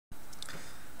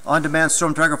On-demand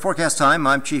Storm Tracker forecast time.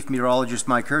 I'm Chief Meteorologist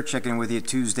Mike Hurt checking in with you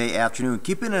Tuesday afternoon.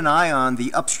 Keeping an eye on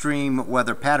the upstream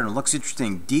weather pattern. It looks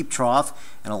interesting. Deep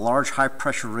trough and a large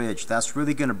high-pressure ridge. That's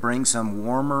really going to bring some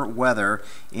warmer weather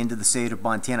into the state of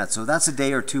Montana. So that's a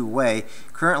day or two away.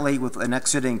 Currently, with an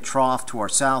exiting trough to our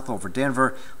south over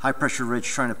Denver, high-pressure ridge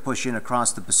trying to push in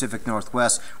across the Pacific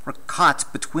Northwest. We're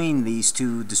caught between these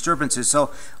two disturbances.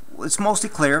 So it's mostly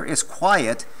clear. It's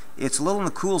quiet. It's a little on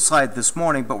the cool side this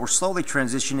morning, but we're slowly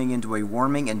transitioning into a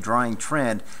warming and drying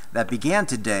trend that began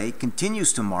today,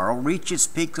 continues tomorrow, reaches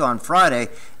peak on Friday,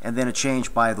 and then a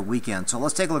change by the weekend. So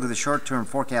let's take a look at the short-term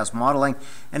forecast modeling.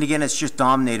 And again, it's just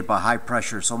dominated by high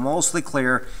pressure, so mostly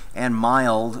clear and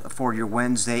mild for your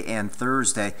Wednesday and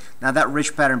Thursday. Now that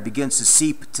ridge pattern begins to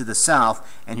seep to the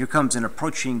south, and here comes an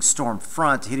approaching storm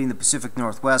front hitting the Pacific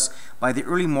Northwest by the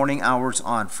early morning hours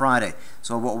on Friday.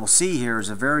 So what we'll see here is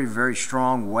a very, very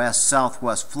strong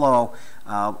west-southwest flow,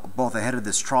 both ahead of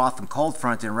this trough and cold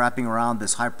front and wrapping around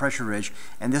this high pressure ridge.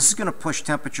 And this is going to push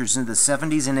temperatures into the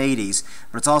 70s and 80s,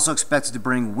 but it's also expected to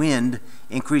bring wind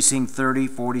increasing 30,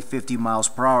 40, 50 miles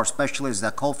per hour, especially as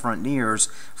that cold front nears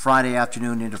Friday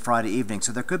afternoon into Friday evening.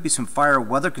 So there could be some fire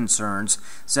weather concerns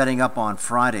setting up on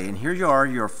Friday. And here you are,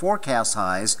 your forecast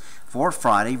highs for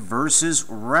Friday versus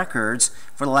records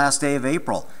for the last day of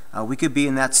April. We could be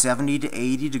in that 70 to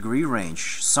 80 degree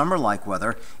range. Summer-like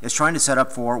weather is trying to set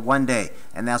up for one day,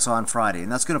 and that's on Friday. And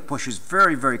that's going to push us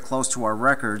very, very close to our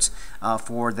records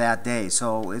for that day.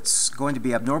 So it's going to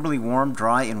be abnormally warm,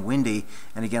 dry, and windy,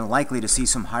 and again, likely to see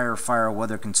some higher fire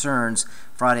weather concerns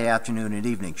Friday afternoon and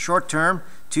evening. Short term,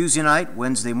 Tuesday night,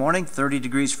 Wednesday morning, 30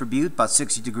 degrees for Butte, about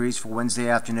 60 degrees for Wednesday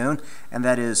afternoon, and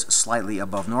that is slightly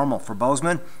above normal. For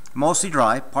Bozeman, mostly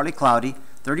dry, partly cloudy,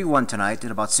 31 tonight and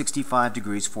about 65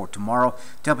 degrees for tomorrow.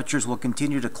 Temperatures will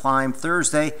continue to climb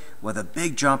Thursday with a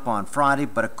big jump on Friday,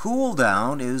 but a cool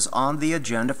down is on the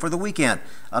agenda for the weekend.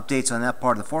 Updates on that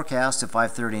part of the forecast at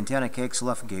 5:30 and 10 at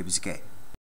KXLF and KBZK.